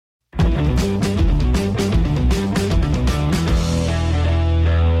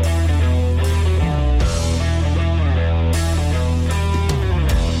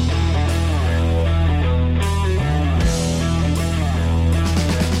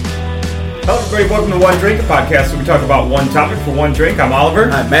Hello, everybody. Welcome to One Drink, a podcast where we talk about one topic for one drink. I'm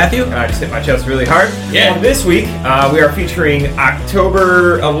Oliver. I'm Matthew. And I just hit my chest really hard. Yeah. This week, we are featuring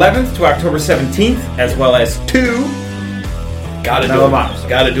October 11th to October 17th, as well as two Gotta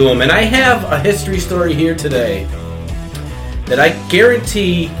do them. And I have a history story here today that I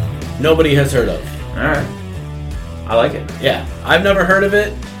guarantee nobody has heard of. All right. I like it. Yeah, I've never heard of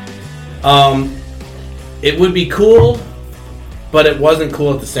it. It would be cool, but it wasn't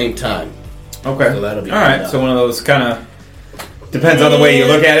cool at the same time. Okay. So that'll be all right. So one of those kind of depends on the way you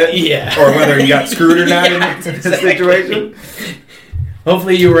look at it. Yeah. Or whether you got screwed or not Yeah, in this situation.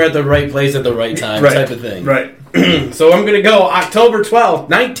 Hopefully you were at the right place at the right time, Right. type of thing. Right. So I'm going to go October 12th,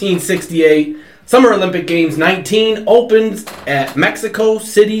 1968. Summer Olympic Games 19 opens at Mexico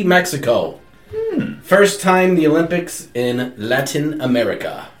City, Mexico. First time the Olympics in Latin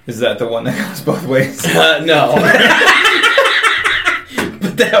America. Is that the one that goes both ways? No.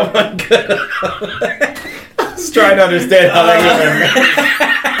 But that one could. I was trying to understand how that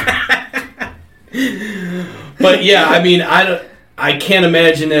even. But yeah, I mean, I can't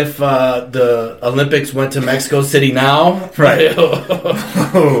imagine if the Olympics went to Mexico City now. Right.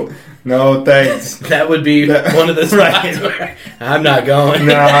 Oh, no, thanks. That would be one of the spots where I'm not going.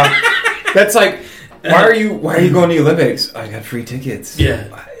 Nah. That's like, why are you going to the Olympics? I got free tickets.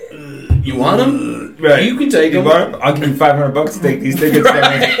 Yeah. You want them? Right. You can take them. I'll give you $500 to take these tickets.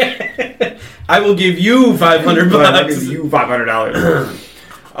 Right. I will give you $500. I'll give you $500.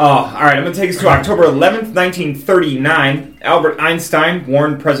 All right, I'm going to take us to October 11th, 1939. Albert Einstein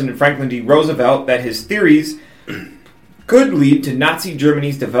warned President Franklin D. Roosevelt that his theories could lead to Nazi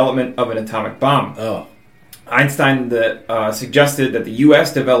Germany's development of an atomic bomb. Oh. Einstein suggested that the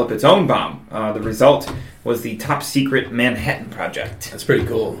U.S. develop its own bomb. The result was the top-secret Manhattan Project. That's pretty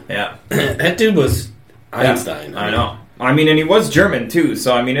cool. Yeah. That dude was Einstein. Yeah, I know. I mean, and he was German, too,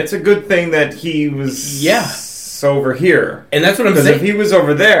 so, I mean, it's a good thing that he was over here. And that's what I'm saying. Because if he was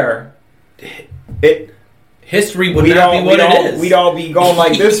over there, history would not be what it is. We'd all be going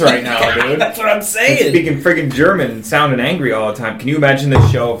like this right now, dude. That's what I'm saying. And speaking friggin' German and sounding angry all the time. Can you imagine this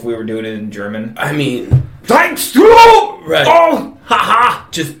show if we were doing it in German? I mean... Thanks to... Right. Oh! Ha-ha!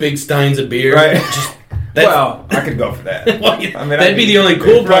 Just big steins of beer. Right. Well, I could go for that. That'd be the only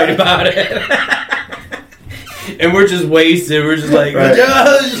cool part about it. And we're just wasted. We're just like... Right.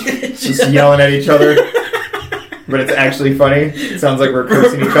 Just yelling at each other. But it's actually funny. It sounds like we're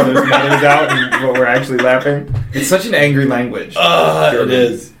cursing each other's mothers out and we're actually laughing. It's such an angry language. It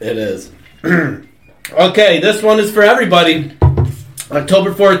is. It is. Okay, this one is for everybody.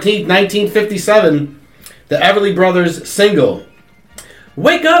 October 14th, 1957. The Everly Brothers single.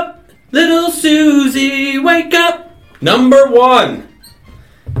 Wake up, little Susie, wake up. Number 1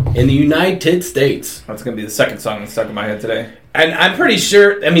 in the United States. That's going to be the second song that's stuck in my head today. And I'm pretty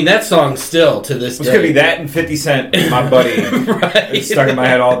sure, I mean, that song still, to this day. It's going to be that and 50 Cent, my buddy. Right. It's stuck in my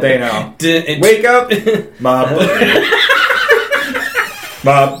head all day now. Wake up, my buddy.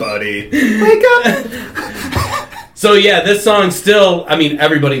 My buddy. Wake up. So, yeah, this song still, I mean,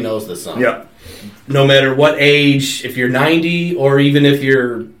 everybody knows this song. Yep. No matter what age, if you're 90 or even if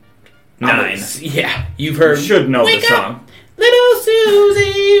you're 9. Yeah, you've heard. You should know Wake the song. Up, little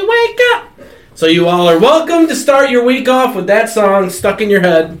Susie, wake up. So you all are welcome to start your week off with that song stuck in your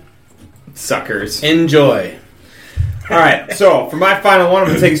head. Suckers. Enjoy. All right, so for my final one, I'm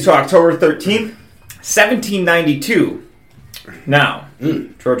going to take us to October 13th, 1792. Now,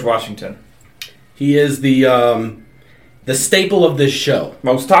 George Washington. He is the staple of this show.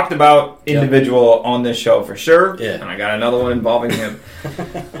 Most talked about individual on this show for sure. Yeah. And I got another one involving him.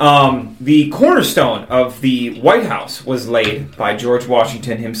 The cornerstone of the White House was laid by George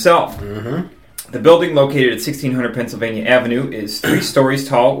Washington himself. Mm-hmm. The building, located at 1600 Pennsylvania Avenue, is 3 stories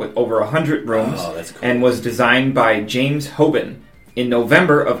tall with over 100 rooms. Oh, that's cool. And was designed by James Hoban. In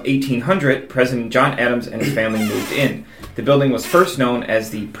November of 1800, President John Adams and his family moved in. The building was first known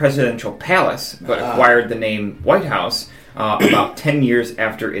as the Presidential Palace, but acquired the name White House about 10 years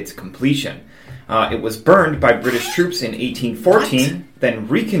after its completion. It was burned by British troops in 1814, then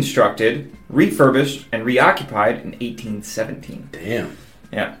reconstructed, refurbished, and reoccupied in 1817. Damn.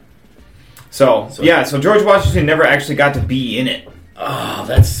 Yeah. So George Washington never actually got to be in it. Oh,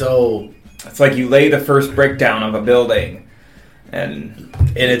 that's so... It's like you lay the first brick down of a building, and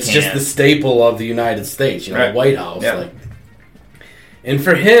it's just the staple of the United States, you know, right. The White House. Yeah. Like, and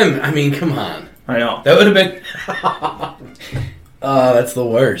for him, I mean, come on. I know. That would have been... that's the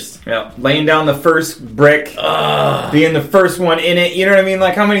worst. Yeah, laying down the first brick, being the first one in it. You know what I mean?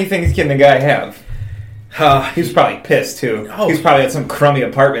 Like, how many things can the guy have? He was probably pissed, too. He was probably at some crummy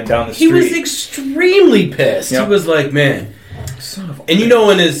apartment down the street. He was extremely pissed. Yep. He was like, man, Son of a And you know,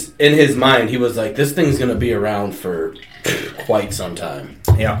 in his mind, he was like, "This thing's gonna be around for quite some time,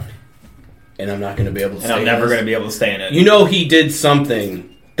 Yeah. and I'm not gonna be able to." And I'm never going to be able to stay in it. You know, he did something.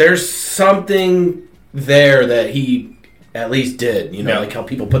 There's something there that he at least did. You know, Yeah. like how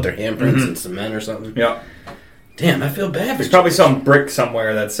people put their handprints in cement or something. Yeah. Damn, I feel bad for There's probably some brick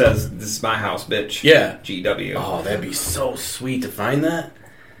somewhere that says, "This is my house, bitch." Yeah. GW. Oh, that'd be so sweet to find that.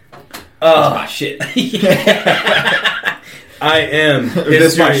 That's my shit. I am.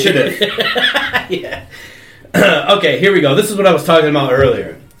 This is my shit. Yeah. Okay, here we go. This is what I was talking about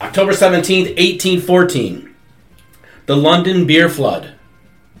earlier. October 17th, 1814. The London beer flood.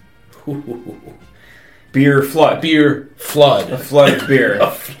 Beer flood. Beer flood. A flood of beer.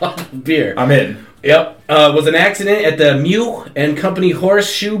 A flood of beer. I'm in. Yep. Was an accident at the Mew and Company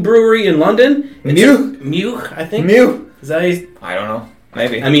Horseshoe Brewery in London. Mew, I think. Mew? Is that how you... I don't know.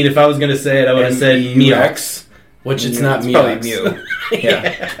 Maybe. I mean, if I was going to say it, I would have said M-E-U-X. Mew, which it's not Mew. Probably Mew.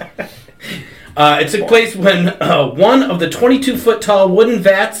 Yeah. It took place when one of the 22-foot tall wooden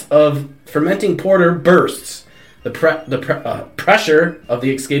vats of fermenting porter bursts. The pressure of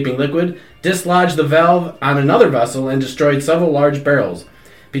the escaping liquid dislodged the valve on another vessel and destroyed several large barrels.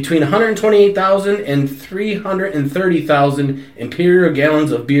 Between 128,000 and 330,000 imperial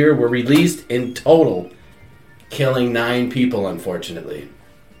gallons of beer were released in total, killing 9 people, unfortunately.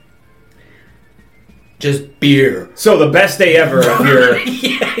 Just beer. So the best day ever of your...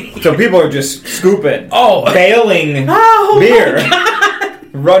 So people are just scooping. Oh. Bailing beer.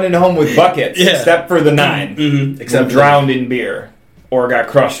 Running home with buckets. Yeah. Except for the 9. Mm-hmm. Except drowned in beer. Or got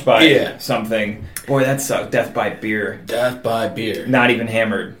crushed by Yeah. something. Boy, that sucked. Death by beer. Death by beer. Not even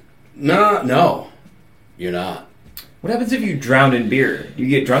hammered. No. You're not. What happens if you drown in beer? You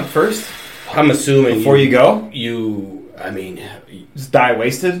get drunk first? I'm assuming Before you go? I mean... Just die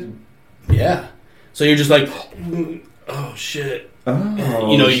wasted? Yeah. So you're just like, oh, shit.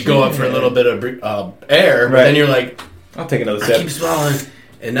 Oh, you know, you go up for a little bit of air, but then you're like... I'll take another I sip. keep swallowing.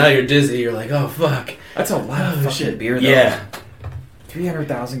 And now you're dizzy. You're like, oh, fuck. That's a lot of fucking beer, though. Yeah.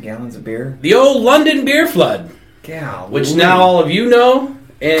 300,000 gallons of beer? The old London beer flood. Golly. Which now all of you know,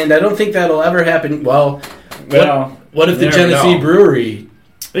 and I don't think that'll ever happen. Well, what if the Genesee Brewery...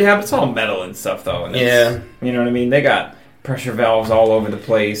 Yeah, but it's all metal and stuff, though. And Yeah. You know what I mean? They got pressure valves all over the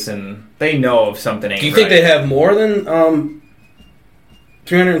place, and they know if something ain't Do you think they have more than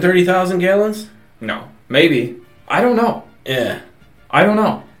 330,000 gallons? No. Maybe. I don't know. Yeah. I don't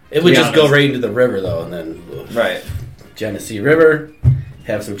know. It would just go right into the river, though, and then... Right. Genesee River,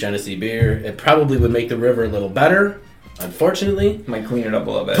 have some Genesee beer. It probably would make the river a little better, unfortunately. Might clean it up a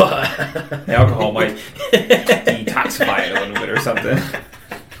little bit. But The alcohol might detoxify it a little bit or something.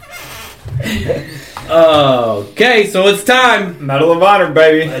 Okay, so it's time. Medal of Honor,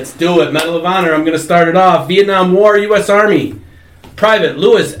 baby. Let's do it. Medal of Honor. I'm going to start it off. Vietnam War, U.S. Army. Private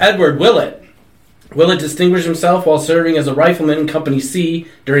Louis Edward Willett. Willett distinguished himself while serving as a rifleman in Company C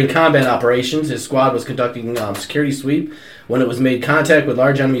during combat operations. His squad was conducting security sweep when it was made contact with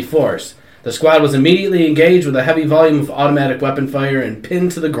large enemy force. The squad was immediately engaged with a heavy volume of automatic weapon fire and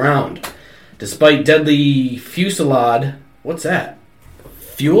pinned to the ground. Despite deadly fusillade... What's that?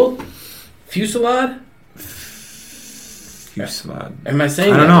 Fusillade? Fusillade. Am I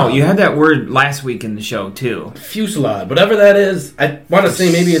saying I don't that know. wrong? You had that word last week in the show, too. Fusillade. Whatever that is. I want to say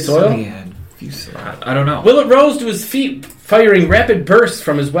maybe it's oil. Yeah, fusillade. I don't know. Willett rose to his feet, firing rapid bursts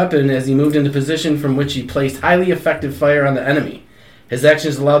from his weapon as he moved into position from which he placed highly effective fire on the enemy. His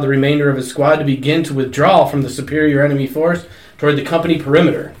actions allowed the remainder of his squad to begin to withdraw from the superior enemy force toward the company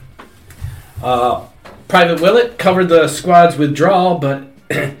perimeter. Private Willett covered the squad's withdrawal, but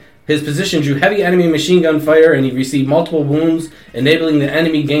his position drew heavy enemy machine gun fire and he received multiple wounds, enabling the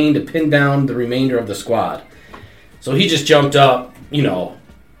enemy gain to pin down the remainder of the squad. So he just jumped up, you know,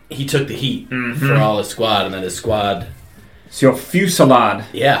 he took the heat for all his squad, and then his squad... So fusillade.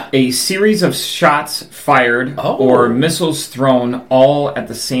 Yeah. A series of shots fired Oh. or missiles thrown all at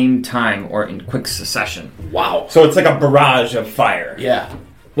the same time or in quick succession. Wow. So it's like a barrage of fire. Yeah.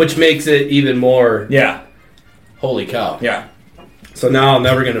 Which makes it even more... Yeah. Holy cow. Yeah. So now I'm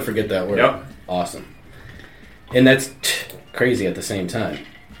never going to forget that word. Yep. Awesome. And that's crazy at the same time.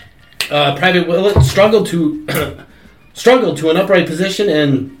 Private Willett struggled to an upright position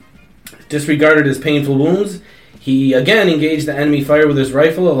and disregarded his painful wounds. He again engaged the enemy fire with his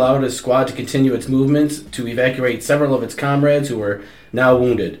rifle, allowed his squad to continue its movements to evacuate several of its comrades who were now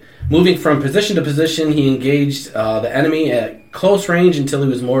wounded. Moving from position to position, he engaged the enemy at close range until he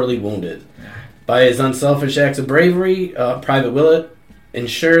was mortally wounded. By his unselfish acts of bravery, Private Willett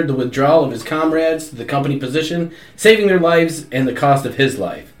ensured the withdrawal of his comrades to the company position, saving their lives and the cost of his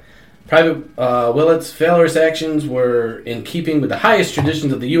life. Private Willett's valorous actions were in keeping with the highest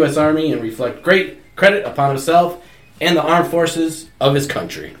traditions of the U.S. Army and reflect great credit upon himself and the armed forces of his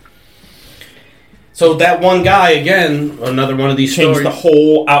country. So that one guy, again, another one of these Changed stories. the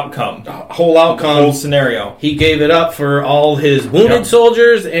whole outcome. The whole scenario. He gave it up for all his wounded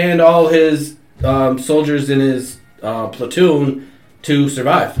soldiers and all his soldiers in his platoon to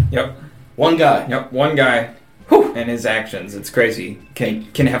survive. Yep. One guy. Yep. One guy. Whew. And his actions. It's crazy.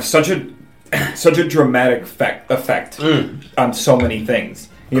 Can have such a dramatic effect on so many things.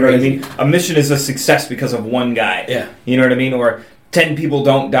 You know what I mean? A mission is a success because of one guy. Yeah. You know what I mean? Or 10 people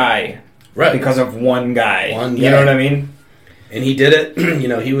don't die because of one guy. You know what I mean? And he did it.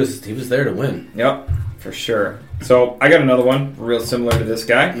 He was there to win. Yep, for sure. So I got another one real similar to this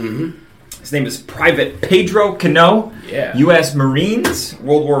guy. Mm-hmm. His name is Private Pedro Cano, U.S. Marines,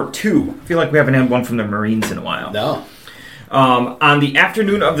 World War II. I feel like we haven't had one from the Marines in a while. No. On the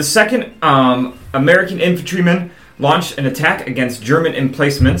afternoon of the 2nd, American infantrymen launched an attack against German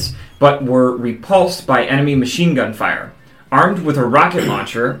emplacements, but were repulsed by enemy machine gun fire. Armed with a rocket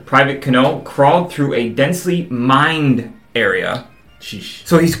launcher, Private Cano crawled through a densely mined area. Sheesh.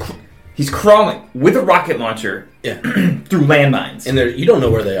 So he's crawling with a rocket launcher through landmines. And you don't know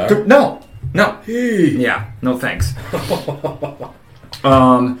where they are. No. Yeah, no thanks.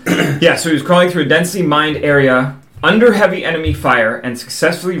 So he was crawling through a densely mined area under heavy enemy fire and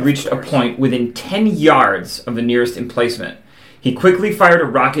successfully reached a point within 10 yards of the nearest emplacement. He quickly fired a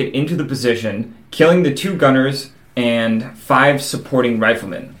rocket into the position, killing the 2 gunners and 5 supporting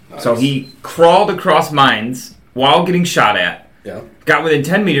riflemen. Nice. So he crawled across mines while getting shot at. Yeah. Got within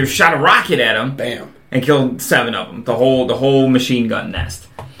 10 meters, shot a rocket at him. Bam. And killed 7 of them. The whole machine gun nest.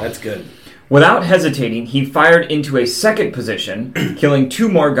 That's good. Without hesitating, he fired into a second position, killing 2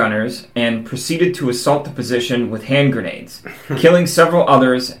 more gunners, and proceeded to assault the position with hand grenades, killing several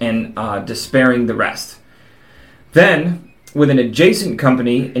others and despairing the rest. Then, when an adjacent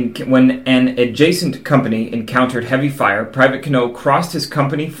company encountered heavy fire, Private Cano crossed his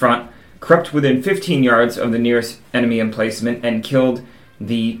company front, crept within 15 yards of the nearest enemy emplacement, and killed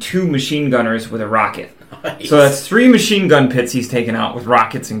the 2 machine gunners with a rocket. Nice. So that's 3 machine gun pits he's taken out with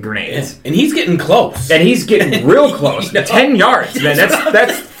rockets and grenades. Yeah. And he's getting close. And he's getting real close. 10 yards, man.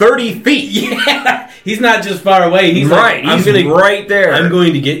 That's 30 feet. Yeah. He's not just far away. He's right. He's right there. I'm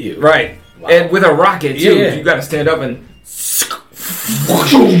going to get you. Right. Wow. And with a rocket, too. Yeah. You got to stand up and...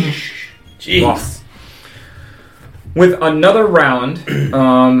 Jeez. Wow. With another round,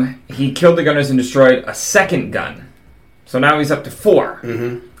 he killed the gunners and destroyed a second gun. So now he's up to 4.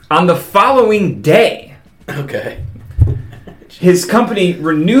 Mm-hmm. On the following day... Okay. His company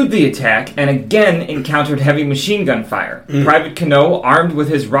renewed the attack and again encountered heavy machine gun fire. Private Cano, armed with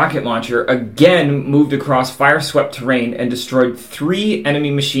his rocket launcher, again moved across fire-swept terrain and destroyed 3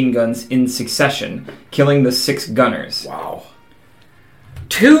 enemy machine guns in succession, killing the 6 gunners. Wow.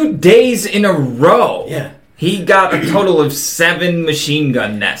 2 days in a row. Yeah. He got a total of 7 machine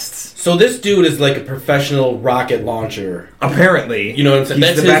gun nests. So this dude is like a professional rocket launcher. Apparently. You know what I'm saying? He's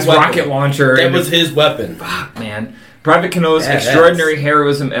That's the best weapon. rocket launcher. That was his weapon. Fuck, man. Private Cano's extraordinary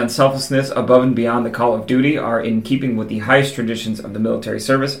heroism and selflessness above and beyond the call of duty are in keeping with the highest traditions of the military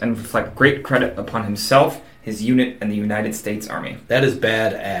service and reflect great credit upon himself, his unit, and the United States Army. That is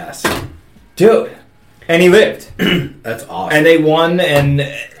badass. Dude. And he lived. That's awesome. And they won, and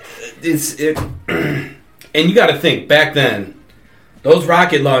it. And you got to think, back then, those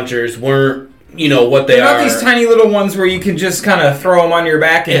rocket launchers weren't, what they They're are. not these tiny little ones where you can just kind of throw them on your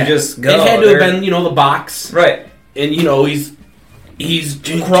back and just go. It had to have been, the box. Right. And, he's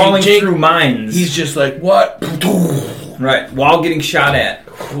crawling through mines. He's just like, what? Right. While getting shot at.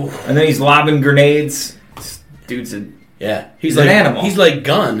 And then he's lobbing grenades. This dude's he's an animal. He's like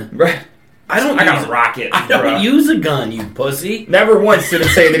Gun. Right. I got a rocket. I don't use a gun, you pussy. Never once did it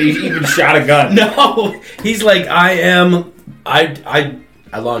say that he even shot a gun. No, he's like, I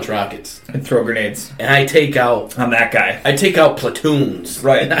launch rockets and throw grenades, and I take out. I'm that guy. I take out platoons,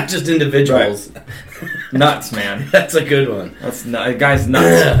 right? Not just individuals. Right. Nuts, man. That's a good one. The guy's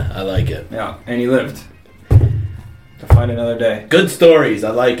nuts. I like it. Yeah, and he lived to find another day. Good stories.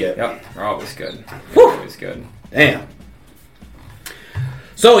 I like it. Yep, they're always good. Always good. Damn.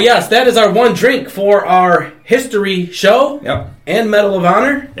 So, yes, that is our one drink for our history show. Yep. And Medal of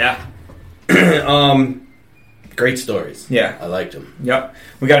Honor. Yeah. Great stories. Yeah. I liked them. Yep.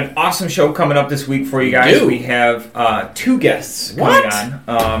 We got an awesome show coming up this week for you guys. Dude. We have 2 guests coming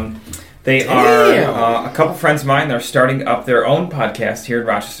on. They are a couple friends of mine. They're starting up their own podcast here in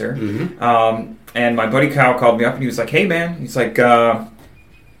Rochester. Mm-hmm. And my buddy Kyle called me up and he was like, hey, man. He's like, I'm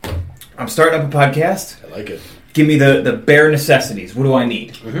starting up a podcast. I like it. give me the bare necessities. What do I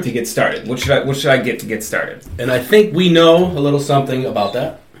need to get started? What should I get to get started? And I think we know a little something about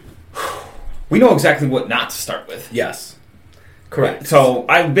that. We know exactly what not to start with. Yes. Correct. So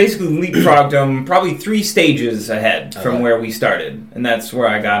I basically leapfrogged them probably 3 stages ahead from where we started. And that's where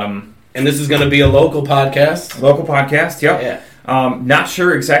I got them. And this is going to be a local podcast. Local podcast, yep. Yeah. Not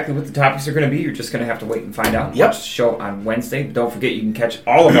sure exactly what the topics are going to be. You're just going to have to wait and find out. Yep. Watch the show on Wednesday. But don't forget, you can catch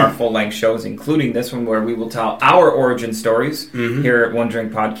all of our full-length shows, including this one where we will tell our origin stories here at One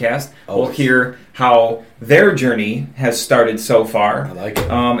Drink Podcast. We'll hear how their journey has started so far. I like it.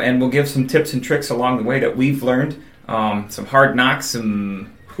 And we'll give some tips and tricks along the way that we've learned. Some hard knocks,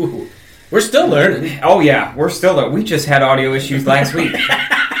 some... We're still learning. Oh, yeah. We're still learning. We just had audio issues last week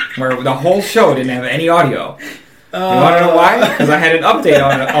where the whole show didn't have any audio. You want to know why? Because I had an update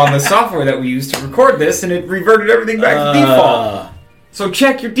on the software that we used to record this, and it reverted everything back to default. So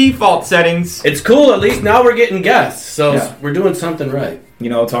check your default settings. It's cool. At least now we're getting guests, so we're doing something right. You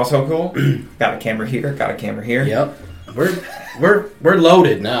know, it's also cool. Got a camera here. Got a camera here. Yep. We're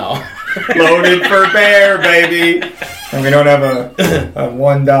loaded now. Loaded for bear, baby. And we don't have a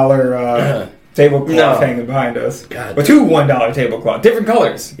 $1 tablecloth hanging behind us. God. But 2 $1 tablecloths, different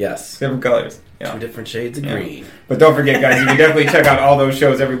colors. Yes. Different colors. Yeah. 2 different shades of green. But don't forget, guys, you can definitely check out all those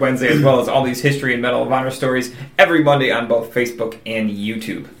shows every Wednesday, as well as all these History and Medal of Honor stories every Monday on both Facebook and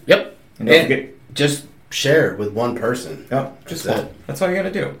YouTube. Yep. And don't forget, just share with one person. Yep, just one. That's all you got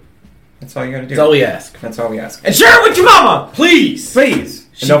to do. That's all you got to do. That's all we ask. That's all we ask. And share it with your mama! Please! Please!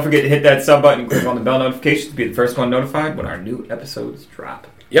 And don't forget to hit that sub button and click on the bell notification to be the first one notified when our new episodes drop.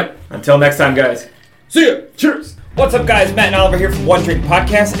 Yep. Until next time, guys. See ya! Cheers! What's up, guys? Matt and Oliver here from One Drink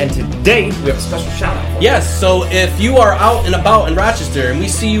Podcast, and today we have a special shout-out for you. Yes, so if you are out and about in Rochester and we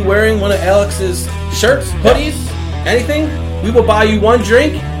see you wearing one of Alex's shirts, hoodies, anything, we will buy you 1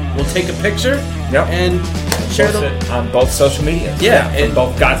 drink, we'll take a picture, and share it on both social media. Yeah. And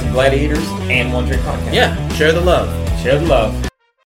both Gods and Gladiators and One Drink Podcast. Yeah, share the love. Share the love.